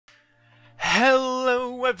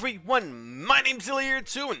Hello everyone, my name's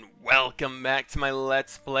Illier2 and welcome back to my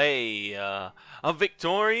Let's Play of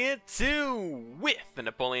Victoria 2 with the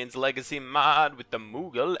Napoleon's Legacy mod with the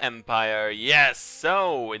Mughal Empire. Yes,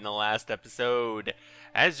 so in the last episode,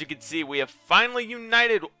 as you can see, we have finally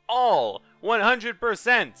united all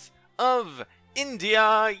 100% of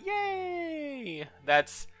India. Yay!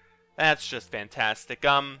 That's just fantastic.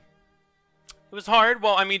 It was hard.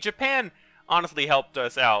 Well, I mean, Japan honestly helped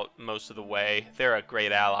us out most of the way. They're a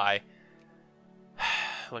great ally.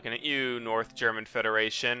 Looking at you, North German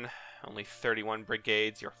Federation. Only 31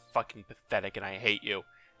 brigades. You're fucking pathetic and I hate you.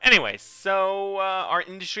 Anyway, so our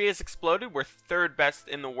industry has exploded. We're third best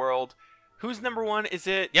in the world. Who's number one? Is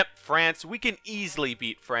it? Yep, France. We can easily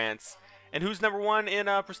beat France. And who's number one in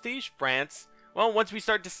prestige? France. Well, once we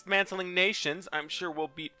start dismantling nations, I'm sure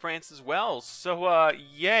we'll beat France as well. So,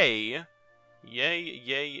 yay. Yay,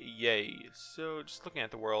 yay, yay. So, just looking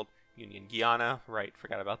at the world. Union Guyana. Right,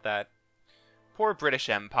 forgot about that. Poor British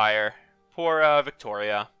Empire. Poor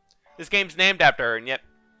Victoria. This game's named after her, and yet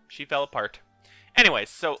she fell apart. Anyway,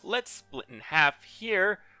 so let's split in half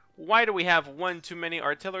here. Why do we have one too many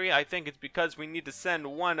artillery? I think it's because we need to send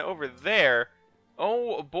one over there.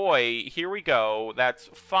 Oh boy, here we go.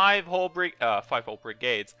 That's five whole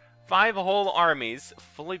brigades. 5 whole armies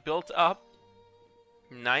fully built up.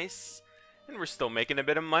 Nice. And we're still making a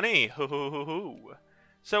bit of money. Hoo hoo hoo hoo.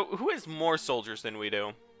 So, who has more soldiers than we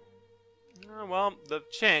do? Well, the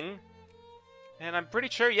Qing. And I'm pretty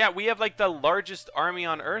sure, yeah, we have like the largest army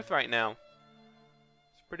on Earth right now.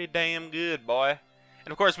 It's pretty damn good, boy.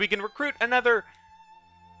 And of course, we can recruit another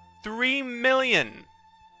 3 million.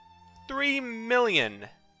 3 million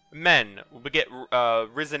men will get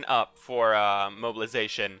risen up for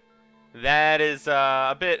mobilization. That is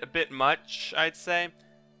a bit much, I'd say.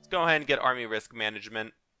 Go ahead and get army risk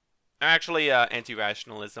management. Actually,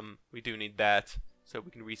 anti-rationalism. We do need that, so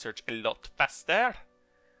we can research a lot faster.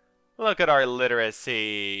 Look at our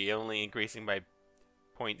literacy, only increasing by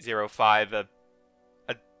 0.05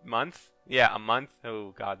 a month. Yeah, a month.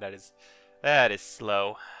 Oh god, that is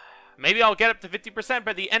slow. Maybe I'll get up to 50%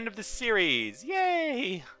 by the end of the series.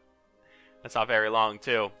 Yay! That's not very long,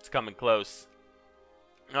 too. It's coming close.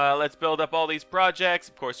 Let's build up all these projects.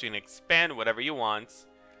 Of course, you can expand whatever you want.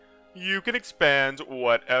 You can expand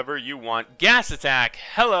whatever you want. Gas attack!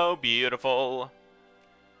 Hello, beautiful.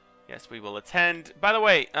 Yes, we will attend. By the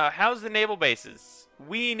way, how's the naval bases?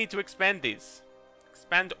 We need to expand these.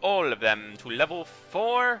 Expand all of them to level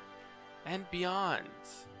 4 and beyond.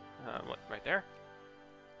 What, right there?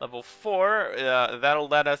 Level 4, that'll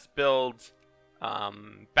let us build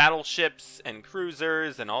battleships and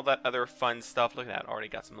cruisers and all that other fun stuff. Look at that, already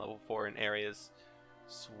got some level 4 in areas.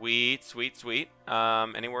 Sweet, sweet, sweet.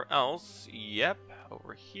 Anywhere else? Yep,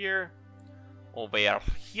 over here. Over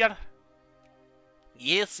here.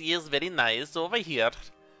 Yes, yes, very nice. Over here.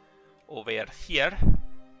 Over here.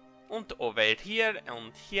 And over here.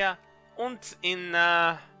 And here. And in,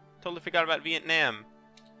 totally forgot about Vietnam.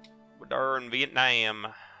 Darn Vietnam.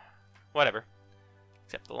 Whatever.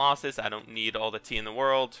 Except the losses. I don't need all the tea in the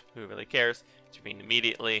world. Who really cares? Intervene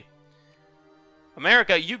immediately.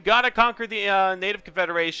 America, you gotta conquer the Native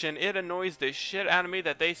Confederation. It annoys the shit out of me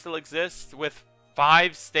that they still exist with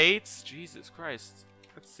 5 states. Jesus Christ.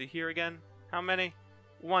 Let's see here again. How many?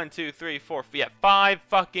 1, 2, 3, 4. Yeah, 5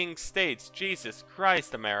 fucking states. Jesus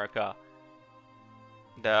Christ, America.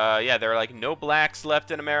 Yeah, there are like no blacks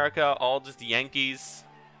left in America. All just Yankees.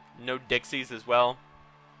 No Dixies as well.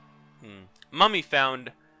 Mummy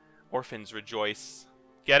found. Orphans rejoice.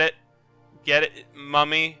 Get it? Get it,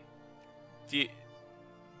 Mummy?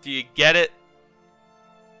 Do you get it?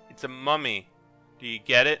 It's a mummy. Do you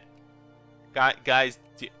get it? Guys,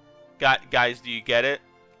 do you get it?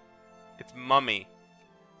 It's mummy.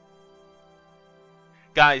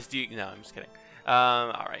 Guys, do you... No, I'm just kidding.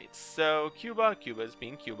 Alright, so Cuba. Cuba is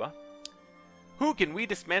being Cuba. Who can we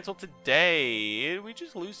dismantle today? Did we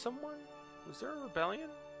just lose someone? Was there a rebellion?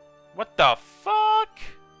 What the fuck?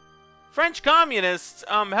 French communists?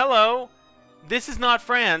 Hello? This is not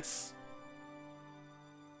France.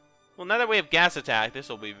 Well, now that we have gas attack, this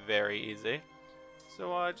will be very easy.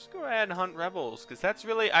 So, just go ahead and hunt rebels, because that's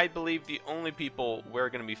really, I believe, the only people we're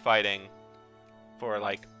going to be fighting for,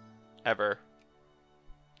 like, ever.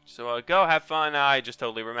 So, go have fun. I just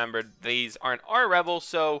totally remembered these aren't our rebels,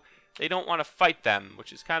 so they don't want to fight them,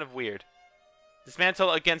 which is kind of weird.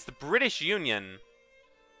 Dismantle against the British Union.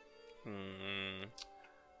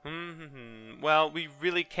 Well, we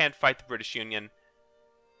really can't fight the British Union.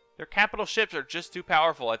 Their capital ships are just too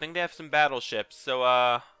powerful. I think they have some battleships, so,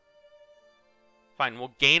 fine,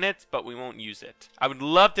 we'll gain it, but we won't use it. I would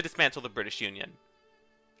love to dismantle the British Union.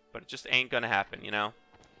 But just ain't gonna happen, you know?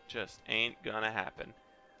 Just ain't gonna happen.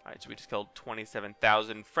 Alright, so we just killed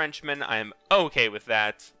 27,000 Frenchmen. I am okay with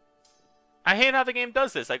that. I hate how the game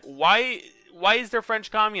does this. Like, why is there French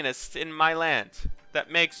communists in my land? That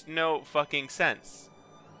makes no fucking sense.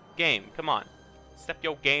 Game, come on. Step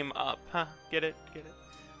your game up. Huh? Get it? Get it?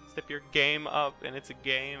 Step your game up, and it's a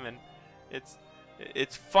game, and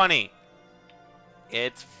it's funny.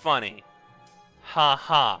 It's funny. Ha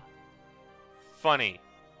ha. Funny.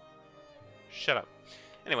 Shut up.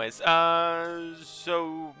 Anyways,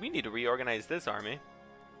 so we need to reorganize this army.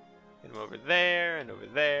 Get them over there, and over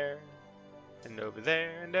there, and over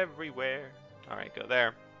there, and everywhere. Alright, go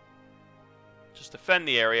there. Just defend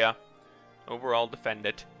the area. Overall, defend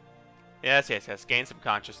it. Yes, yes, yes. Gain some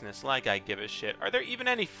consciousness, like I give a shit. Are there even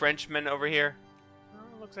any Frenchmen over here?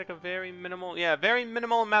 Oh, looks like a very minimal, yeah, very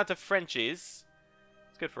minimal amount of Frenchies.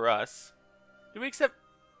 It's good for us. Do we accept...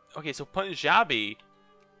 Okay, so Punjabi...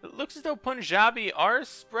 It looks as though Punjabi are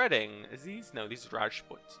spreading. Is these? No, these are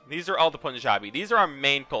Rajputs. These are all the Punjabi. These are our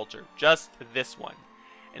main culture. Just this one.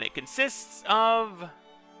 And it consists of...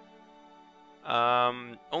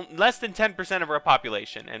 less than 10% of our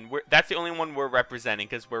population. And that's the only one we're representing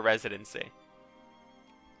because we're residency.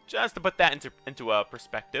 Just to put that into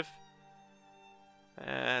perspective.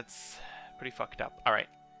 That's pretty fucked up. Alright.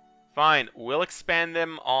 Fine, we'll expand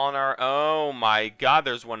them on our... Oh my god,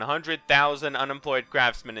 there's 100,000 unemployed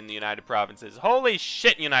craftsmen in the United Provinces. Holy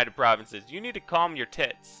shit, United Provinces. You need to calm your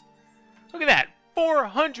tits. Look at that.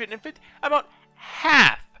 450... About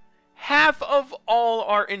half. Half of all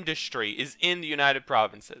our industry is in the United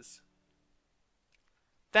Provinces.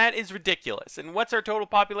 That is ridiculous. And what's our total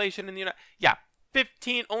population in the United... Yeah,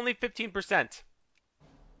 only 15%.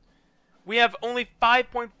 We have only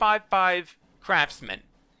 5.55 craftsmen.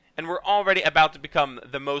 And we're already about to become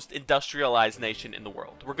the most industrialized nation in the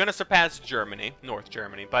world. We're going to surpass Germany, North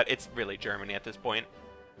Germany, but it's really Germany at this point.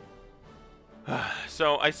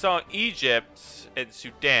 So I saw Egypt and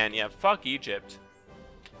Sudan. Yeah, fuck Egypt.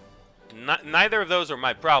 Neither of those are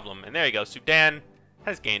my problem. And there you go. Sudan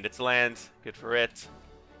has gained its land. Good for it.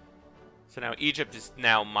 So now Egypt is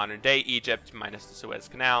now modern day Egypt minus the Suez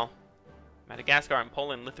Canal. Madagascar and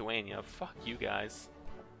Poland, Lithuania. Fuck you guys.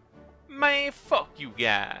 Man, fuck you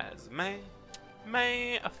guys, man.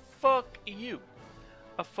 Man, fuck you.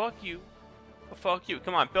 Fuck you. Fuck you.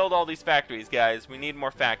 Come on, build all these factories, guys. We need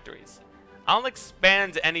more factories. I'll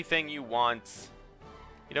expand anything you want.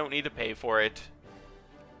 You don't need to pay for it.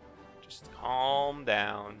 Just calm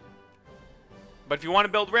down. But if you want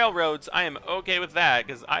to build railroads, I am okay with that,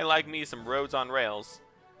 because I like me some roads on rails.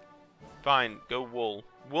 Fine, go wool.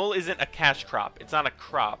 Wool isn't a cash crop. It's not a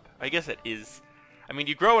crop. I guess it is. I mean,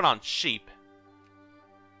 you grow it on sheep.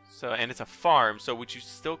 So, and it's a farm, so would you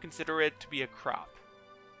still consider it to be a crop?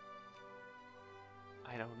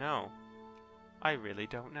 I don't know. I really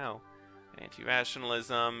don't know.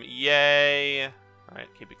 Anti-rationalism, yay! Alright,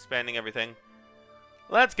 keep expanding everything.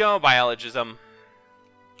 Let's go, biologism.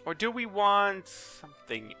 Or do we want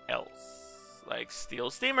something else? Like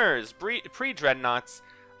steel steamers, pre-dreadnoughts.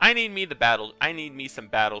 I need me some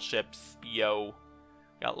battleships, yo.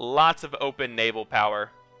 Got lots of open naval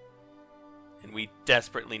power. And we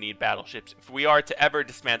desperately need battleships if we are to ever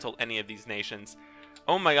dismantle any of these nations.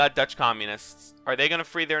 Oh my god, Dutch communists. Are they going to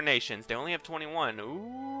free their nations? They only have 21.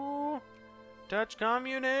 Ooh. Dutch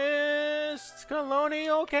communists.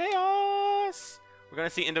 Colonial chaos. We're going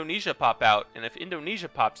to see Indonesia pop out. And if Indonesia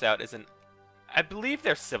pops out as an... I believe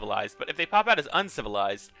they're civilized. But if they pop out as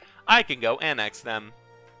uncivilized, I can go annex them.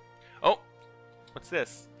 Oh. What's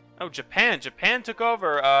this? Oh, Japan. Japan took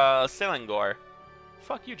over Selangor.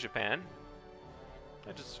 Fuck you, Japan.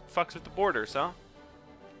 That just fucks with the borders, huh?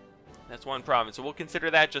 That's one province. So we'll consider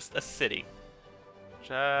that just a city.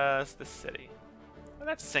 Just a city. Oh,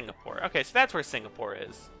 that's Singapore. Okay, so that's where Singapore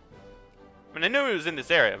is. I mean, I knew it was in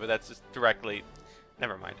this area, but that's just directly...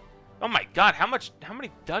 Never mind. Oh my god, how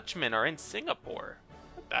many Dutchmen are in Singapore?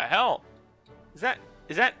 What the hell? Is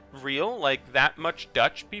that real? Like, that much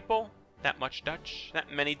Dutch people? That much Dutch?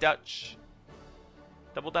 That many Dutch?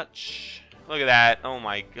 Double Dutch? Look at that. Oh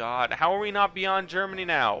my god. How are we not beyond Germany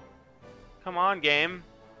now? Come on, game.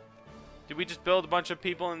 Did we just build a bunch of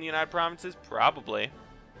people in the United Provinces? Probably.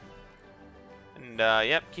 And,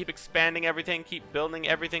 yep, keep expanding everything. Keep building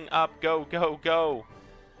everything up. Go, go, go.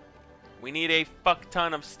 We need a fuck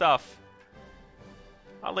ton of stuff.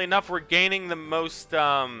 Oddly enough, we're gaining the most,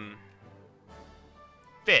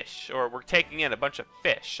 fish, or we're taking in a bunch of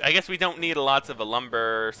fish. I guess we don't need lots of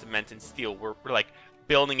lumber, cement, and steel. We're like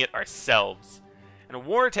building it ourselves. And a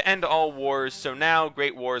war to end all wars, so now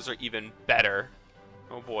great wars are even better.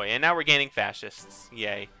 Oh boy, and now we're gaining fascists.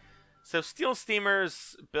 Yay. So steel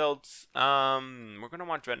steamers built. We're gonna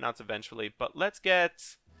want dreadnoughts eventually, but let's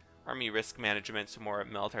get army risk management, some more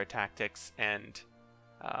military tactics, and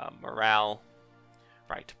morale.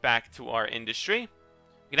 Right, back to our industry.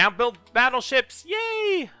 We can now build battleships.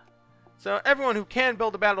 Yay! So everyone who can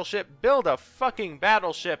build a battleship, build a fucking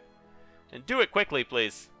battleship, and do it quickly,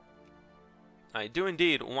 please. I do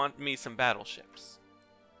indeed want me some battleships.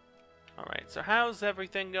 Alright, so how's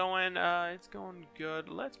everything going? It's going good.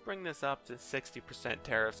 Let's bring this up to 60%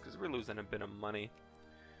 tariffs, because we're losing a bit of money.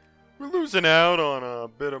 We're losing out on a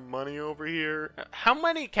bit of money over here. How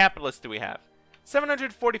many capitalists do we have?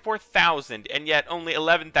 744,000, and yet only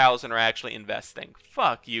 11,000 are actually investing.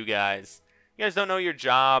 Fuck you guys. You guys don't know your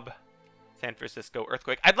job. San Francisco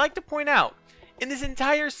earthquake. I'd like to point out, in this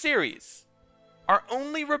entire series, our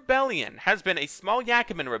only rebellion has been a small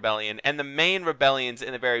Yakima rebellion and the main rebellions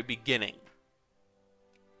in the very beginning.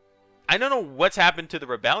 I don't know what's happened to the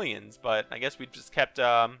rebellions, but I guess we've just kept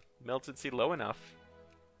militancy low enough.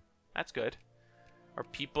 That's good. Our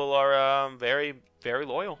people are very, very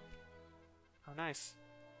loyal. Oh, nice.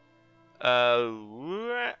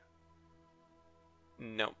 No.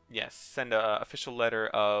 Yes. Send a official letter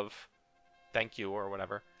of thank you or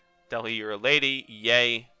whatever. Delhi, you're a lady.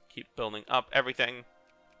 Yay. Keep building up everything.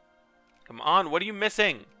 Come on, what are you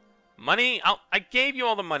missing? Money? I gave you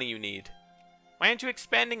all the money you need. Why aren't you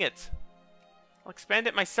expanding it? I'll expand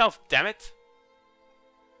it myself, damn it.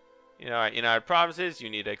 United Provinces, you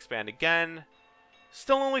need to expand again.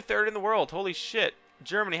 Still only third in the world, holy shit.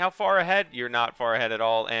 Germany, how far ahead? You're not far ahead at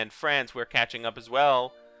all. And France, we're catching up as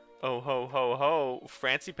well. Oh ho ho ho,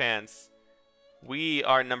 Francie pants. We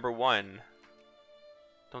are number 1.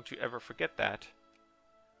 Don't you ever forget that.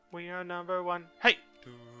 We are number 1. Hey!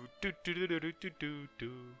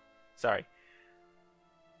 Sorry.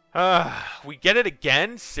 We get it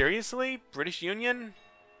again? Seriously? British Union?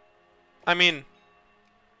 I mean,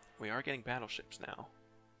 we are getting battleships now.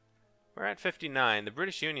 We're at 59. The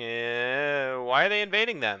British Union... Why are they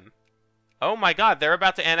invading them? Oh my god, they're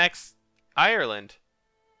about to annex Ireland.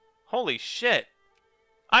 Holy shit.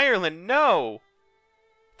 Ireland, no!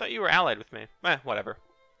 Thought you were allied with me. Whatever.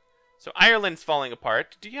 So Ireland's falling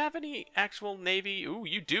apart. Do you have any actual navy? Ooh,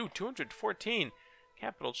 you do. 214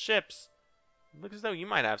 capital ships. Looks as though you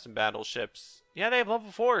might have some battleships. Yeah, they have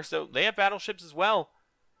level 4, so they have battleships as well.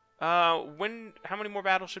 How many more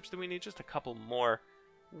battleships do we need? Just a couple more.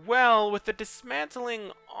 Well, with the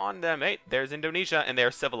dismantling on them, hey, there's Indonesia, and they're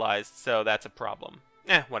civilized, so that's a problem.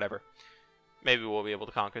 Whatever. Maybe we'll be able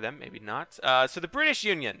to conquer them, maybe not. So the British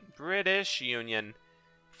Union. If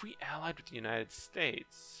we allied with the United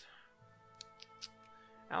States...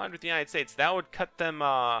 that would cut them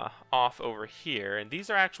off over here. And these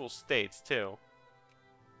are actual states, too.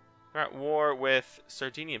 They're at war with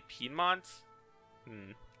Sardinia and Piedmont.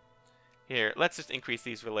 Here, let's just increase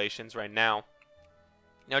these relations right now.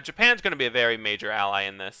 Now, Japan's going to be a very major ally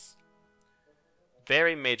in this.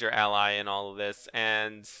 Very major ally in all of this.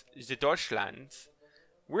 And Deutschland.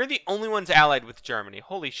 We're the only ones allied with Germany.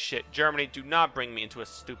 Holy shit. Germany, do not bring me into a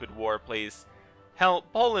stupid war, please. Hell,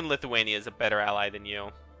 Poland, Lithuania is a better ally than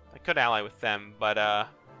you. I could ally with them, but that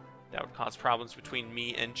would cause problems between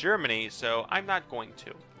me and Germany, so I'm not going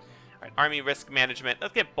to. Alright, army risk management.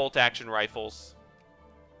 Let's get bolt-action rifles.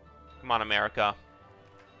 Come on, America.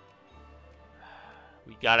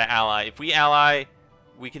 We gotta ally. If we ally,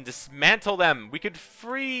 we can dismantle them. We could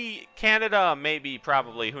free Canada, maybe,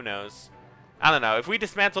 probably. Who knows? I don't know. If we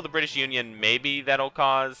dismantle the British Union, maybe that'll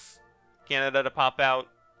cause Canada to pop out.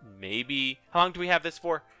 Maybe. How long do we have this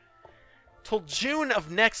for? Till June of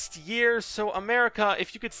next year. So, America,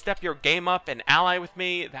 if you could step your game up and ally with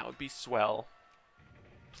me, that would be swell.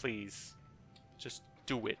 Please. Just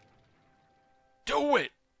do it. Do it!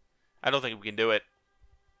 I don't think we can do it.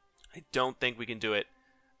 I don't think we can do it.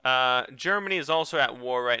 Germany is also at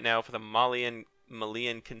war right now for the Malian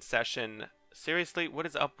concession. Seriously? What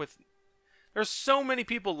is up with... There's so many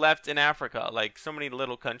people left in Africa. Like, so many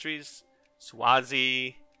little countries.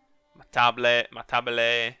 Swazi...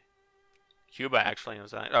 Matabele, Cuba actually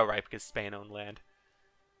owns that. Oh, right, because Spain owned land.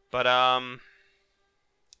 But,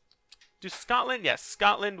 do Scotland? Yes,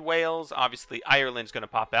 Scotland, Wales, obviously Ireland's going to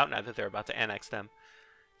pop out now that they're about to annex them.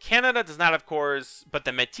 Canada does not have cores, but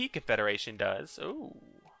the Métis Confederation does. Ooh.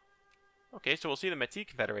 Okay, so we'll see the Métis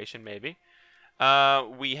Confederation, maybe.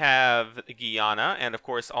 We have Guyana, and of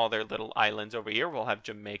course all their little islands over here. We'll have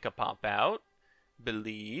Jamaica pop out.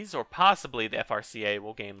 Belize, or possibly the FRCA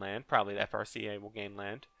will gain land. Probably the FRCA will gain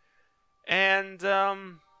land. And,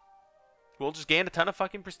 we'll just gain a ton of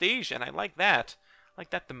fucking prestige, and I like that. I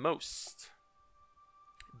like that the most.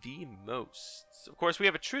 The most. Of course, we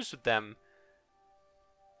have a truce with them.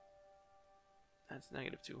 That's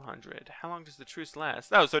negative 200. How long does the truce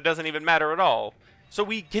last? Oh, so it doesn't even matter at all. So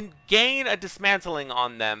we can gain a dismantling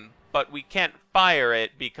on them, but we can't fire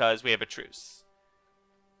it because we have a truce.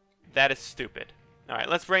 That is stupid. Alright,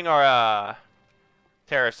 let's bring our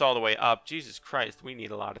tariffs all the way up. Jesus Christ, we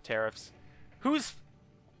need a lot of tariffs. Who's...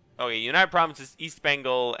 Okay, United Provinces, East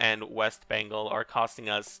Bengal and West Bengal are costing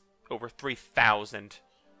us over 3,000.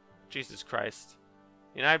 Jesus Christ.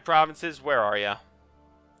 United Provinces, where are ya?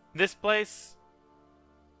 This place?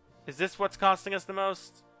 Is this what's costing us the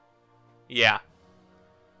most? Yeah.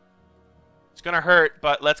 It's gonna hurt,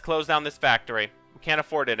 but let's close down this factory. We can't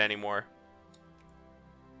afford it anymore.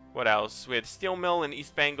 What else? We had steel mill in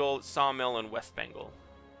East Bengal, sawmill in West Bengal.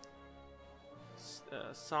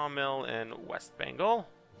 Sawmill in West Bengal.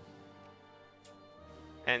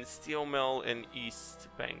 And steel mill in East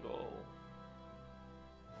Bengal.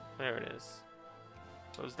 There it is.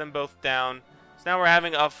 Close them both down. So now we're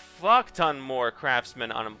having a fuck ton more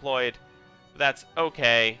craftsmen unemployed. But that's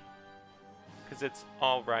okay. Because it's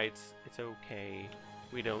alright. It's okay.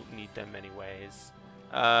 We don't need them anyways.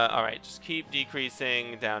 Alright, just keep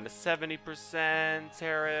decreasing down to 70%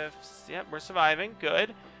 tariffs. Yep, we're surviving.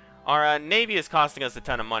 Good. Our navy is costing us a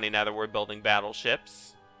ton of money now that we're building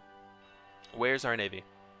battleships. Where's our navy?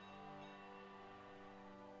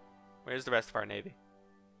 Where's the rest of our navy?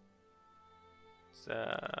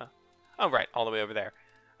 Oh, right, all the way over there.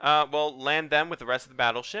 We'll land them with the rest of the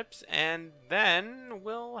battleships, and then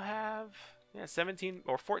we'll have 17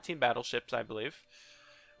 or 14 battleships, I believe.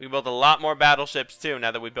 We built a lot more battleships, too,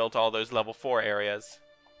 now that we built all those level 4 areas.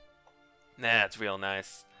 That's real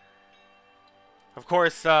nice. Of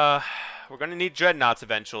course, we're going to need dreadnoughts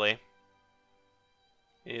eventually.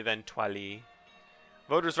 Eventually.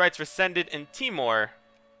 Voters' rights rescinded in Timor.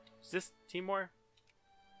 Is this Timor?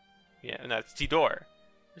 Yeah, no, it's Tidor.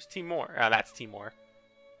 Where's Timor? Oh, that's Timor.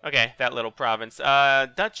 Okay, that little province.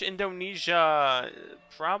 Dutch Indonesia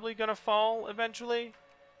probably gonna fall eventually.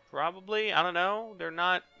 Probably. I don't know. They're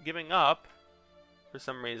not giving up for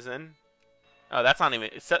some reason. Oh, that's not even...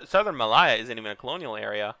 Southern Malaya isn't even a colonial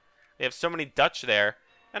area. They have so many Dutch there.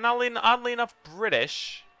 And oddly enough,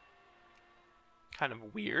 British. Kind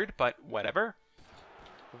of weird, but whatever.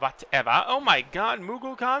 Whatever. Oh my god,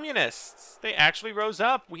 Mughal communists! They actually rose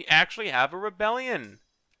up. We actually have a rebellion.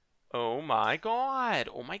 Oh my god.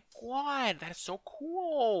 Oh my god. That is so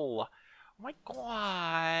cool. Oh my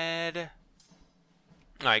god.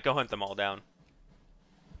 Alright, go hunt them all down.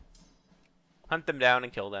 Hunt them down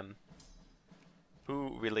and kill them.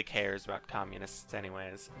 Who really cares about communists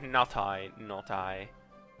anyways? Not I. Not I.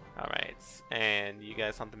 Alright, and you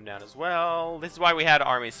guys hunt them down as well. This is why we had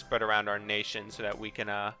armies spread around our nation, so that we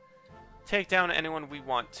can, take down anyone we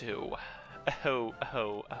want to. Aho,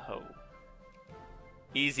 aho, aho.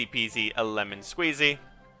 Easy peasy, a lemon squeezy.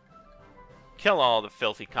 Kill all the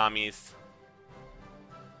filthy commies.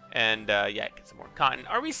 And, yeah, get some more cotton.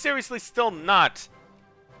 Are we seriously still not?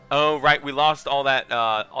 Oh, right, we lost all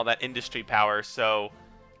that industry power, so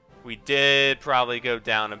we did probably go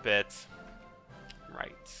down a bit.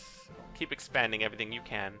 Right. Keep expanding everything you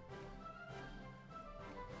can.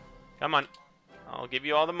 Come on. I'll give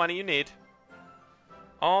you all the money you need.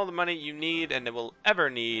 All the money you need and will ever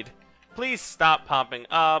need. Please stop popping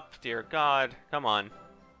up. Dear God. Come on.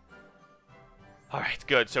 Alright,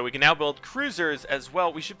 good. So we can now build cruisers as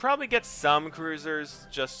well. We should probably get some cruisers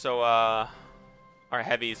just so our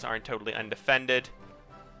heavies aren't totally undefended.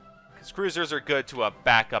 Because cruisers are good to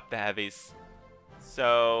back up the heavies.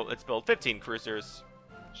 So let's build 15 cruisers.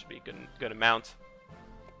 Should be a good amount.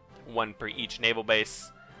 One per each naval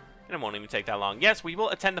base. And it won't even take that long. Yes, we will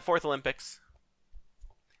attend the 4th Olympics.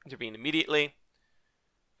 Intervene immediately.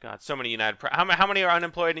 God, so many United... How many are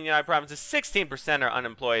unemployed in the United Provinces? 16% are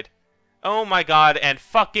unemployed. Oh my god, and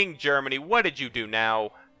fucking Germany. What did you do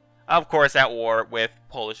now? Of course, at war with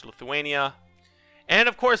Polish-Lithuania. And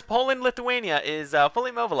of course, Poland-Lithuania is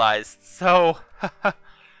fully mobilized. So...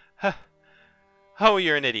 Oh,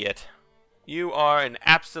 you're an idiot. You are an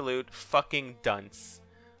absolute fucking dunce.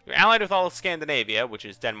 You're allied with all of Scandinavia, which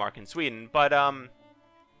is Denmark and Sweden, but,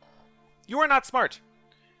 you are not smart.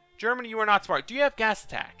 Germany, you are not smart. Do you have gas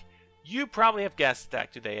attack? You probably have gas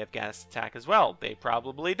attack. Do they have gas attack as well? They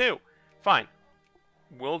probably do. Fine.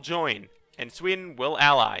 We'll join. And Sweden will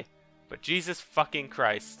ally. But Jesus fucking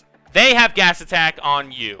Christ. They have gas attack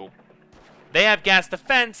on you. They have gas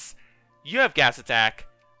defense. You have gas attack.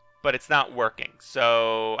 But it's not working.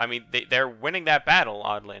 So, I mean, they're winning that battle,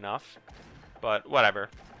 oddly enough. But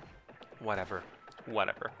whatever. Whatever.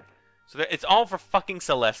 Whatever. So it's all for fucking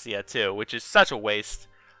Silesia, too, which is such a waste.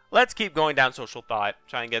 Let's keep going down social thought.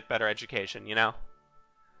 Try and get better education, you know?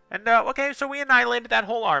 And, okay, so we annihilated that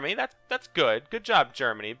whole army. That's good. Good job,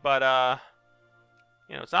 Germany. But,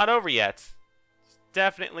 you know, it's not over yet. It's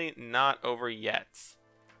definitely not over yet.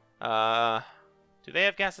 Do they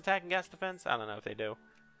have gas attack and gas defense? I don't know if they do.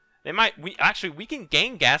 They might. Actually, we can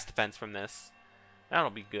gain gas defense from this.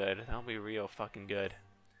 That'll be good. That'll be real fucking good.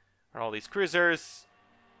 Are all these cruisers?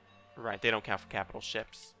 Right, they don't count for capital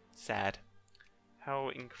ships. Sad. How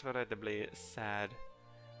incredibly sad.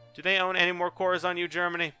 Do they own any more cores on you,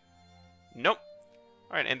 Germany? Nope.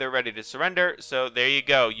 Alright, and they're ready to surrender, so there you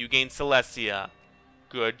go. You gain Silesia.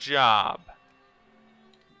 Good job.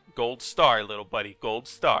 Gold star, little buddy. Gold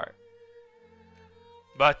star.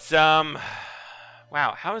 But,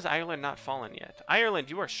 wow, how has Ireland not fallen yet? Ireland,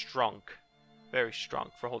 you are strong. Very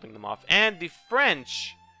strong for holding them off. And the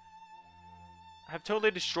French have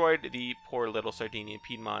totally destroyed the poor little Sardinia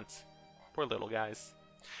Piedmont. Poor little guys.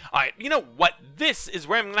 Alright, you know what? This is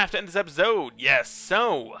where I'm going to have to end this episode. Yes,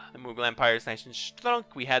 so the Mughal Empire's nice and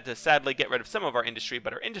shrunk. We had to sadly get rid of some of our industry,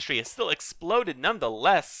 but our industry has still exploded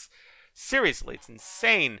nonetheless. Seriously, it's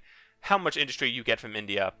insane how much industry you get from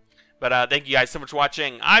India. But thank you guys so much for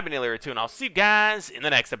watching. I've been Illyria 2, and I'll see you guys in the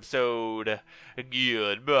next episode.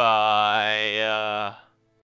 Goodbye.